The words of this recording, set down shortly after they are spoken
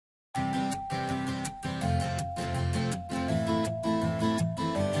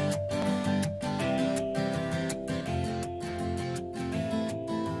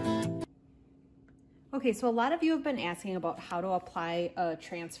Okay, so a lot of you have been asking about how to apply a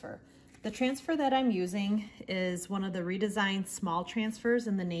transfer. The transfer that I'm using is one of the Redesign small transfers,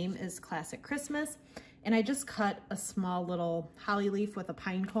 and the name is Classic Christmas. And I just cut a small little holly leaf with a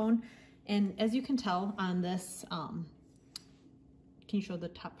pine cone. And as you can tell on this, can you show the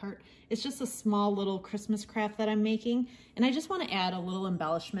top part? It's just a small little Christmas craft that I'm making. And I just want to add a little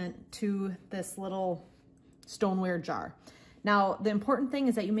embellishment to this little stoneware jar. Now, the important thing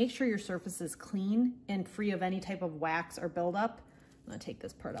is that you make sure your surface is clean and free of any type of wax or buildup. I'm gonna take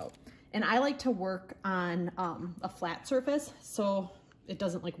this part out. And I like to work on a flat surface so it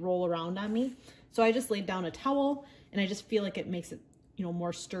doesn't like roll around on me. So I just laid down a towel and I just feel like it makes it, you know,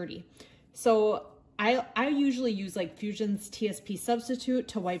 more sturdy. So I usually use like Fusion's TSP substitute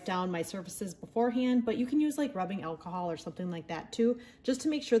to wipe down my surfaces beforehand, but you can use like rubbing alcohol or something like that too, just to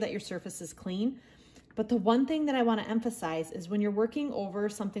make sure that your surface is clean. But the one thing that I want to emphasize is when you're working over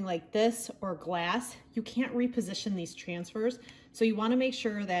something like this or glass, you can't reposition these transfers. So you want to make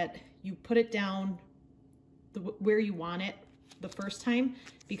sure that you put it down where you want it the first time,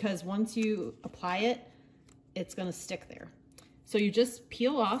 because once you apply it, it's going to stick there. So you just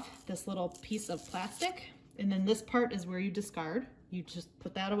peel off this little piece of plastic, and then this part is where you discard. You just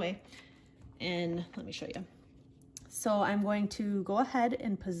put that away. And let me show you. So I'm going to go ahead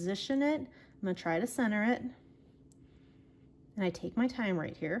and position it. I'm gonna try to center it, and I take my time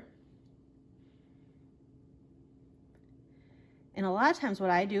right here. And a lot of times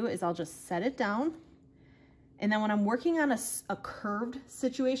what I do is I'll just set it down, and then when I'm working on a curved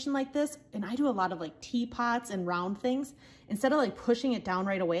situation like this, and I do a lot of like teapots and round things, instead of like pushing it down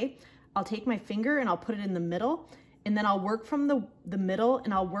right away, I'll take my finger and I'll put it in the middle, and then I'll work from the middle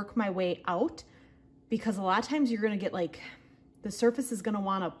and I'll work my way out, because a lot of times you're gonna get like, the surface is gonna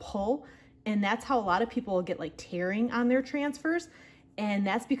wanna pull. And that's how a lot of people get like tearing on their transfers. And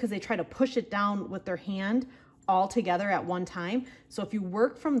that's because they try to push it down with their hand all together at one time. So if you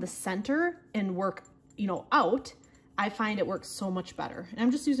work from the center and work, you know, out, I find it works so much better. And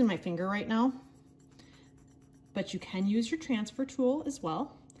I'm just using my finger right now, but you can use your transfer tool as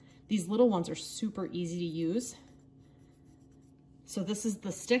well. These little ones are super easy to use. So this is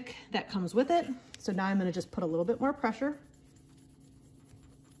the stick that comes with it. So now I'm gonna just put a little bit more pressure.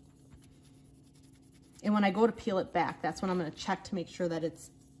 And when I go to peel it back, that's when I'm gonna check to make sure that it's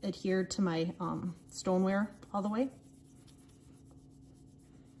adhered to my stoneware all the way.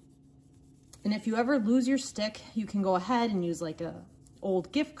 And if you ever lose your stick, you can go ahead and use like a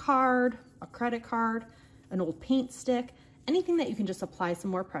old gift card, a credit card, an old paint stick, anything that you can just apply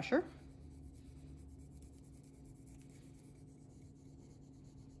some more pressure.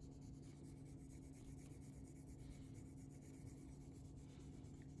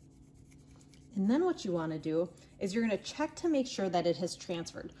 And then what you want to do is you're going to check to make sure that it has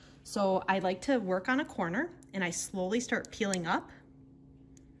transferred. So I like to work on a corner and I slowly start peeling up,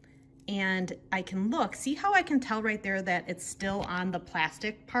 and I can look, see how I can tell right there that it's still on the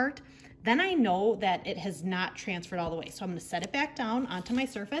plastic part. Then I know that it has not transferred all the way. So I'm going to set it back down onto my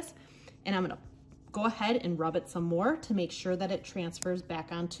surface, and I'm going to go ahead and rub it some more to make sure that it transfers back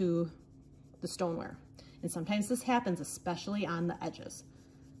onto the stoneware. And sometimes this happens, especially on the edges.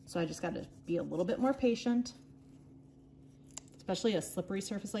 So I just got to be a little bit more patient, especially a slippery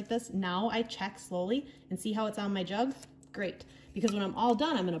surface like this. Now I check slowly and see how it's on my jug. Great, because when I'm all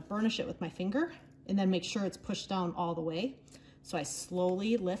done, I'm going to burnish it with my finger and then make sure it's pushed down all the way. So I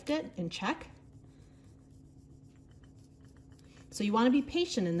slowly lift it and check. So you want to be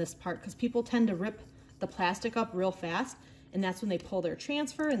patient in this part, because people tend to rip the plastic up real fast, and that's when they pull their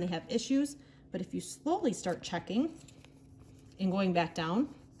transfer and they have issues. But if you slowly start checking and going back down,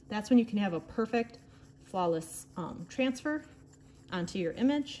 that's when you can have a perfect, flawless transfer onto your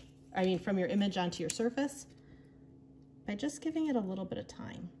image. I mean, from your image onto your surface, by just giving it a little bit of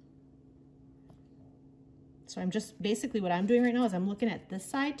time. So I'm just, basically what I'm doing right now is I'm looking at this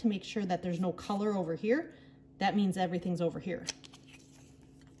side to make sure that there's no color over here. That means everything's over here.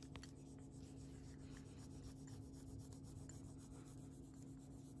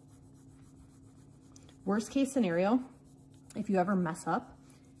 Worst case scenario, if you ever mess up,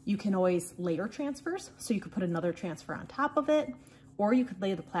 you can always layer transfers. So you could put another transfer on top of it, or you could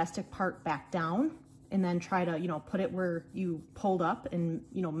lay the plastic part back down and then try to, you know, put it where you pulled up and,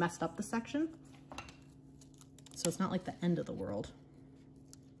 you know, messed up the section. So it's not like the end of the world.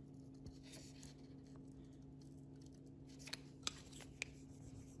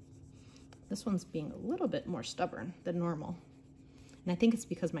 This one's being a little bit more stubborn than normal. And I think it's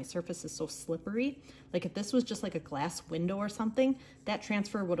because my surface is so slippery. Like if this was just like a glass window or something, that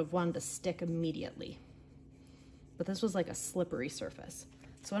transfer would have wanted to stick immediately. But this was like a slippery surface.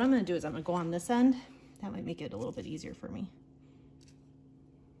 So what I'm gonna do is I'm gonna go on this end That might make it a little bit easier for me.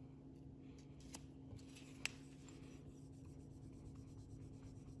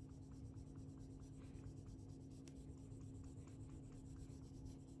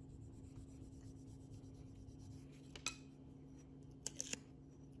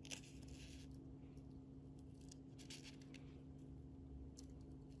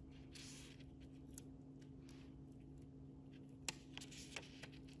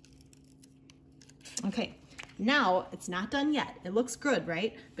 Okay, now it's not done yet. It looks good,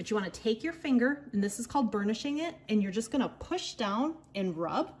 right? But you want to take your finger, and this is called burnishing it, and you're just going to push down and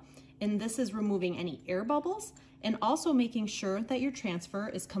rub. And this is removing any air bubbles and also making sure that your transfer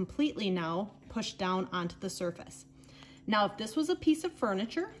is completely now pushed down onto the surface. Now, if this was a piece of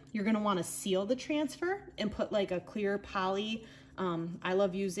furniture, you're going to want to seal the transfer and put like a clear poly. I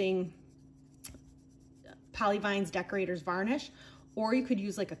love using Polyvine's Decorator's Varnish, or you could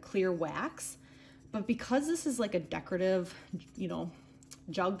use like a clear wax. But because this is like a decorative, you know,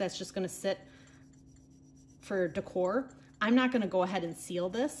 jug that's just gonna sit for decor, I'm not gonna go ahead and seal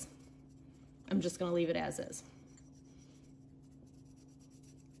this. I'm just gonna leave it as is.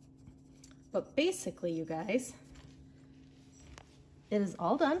 But basically, you guys, it is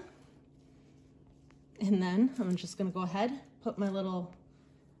all done. And then I'm just gonna go ahead, put my little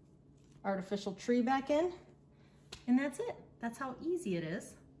artificial tree back in, and that's it. That's how easy it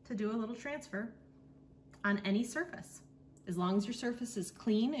is to do a little transfer on any surface. As long as your surface is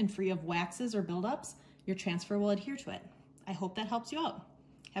clean and free of waxes or buildups, your transfer will adhere to it. I hope that helps you out.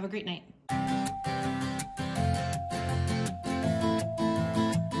 Have a great night.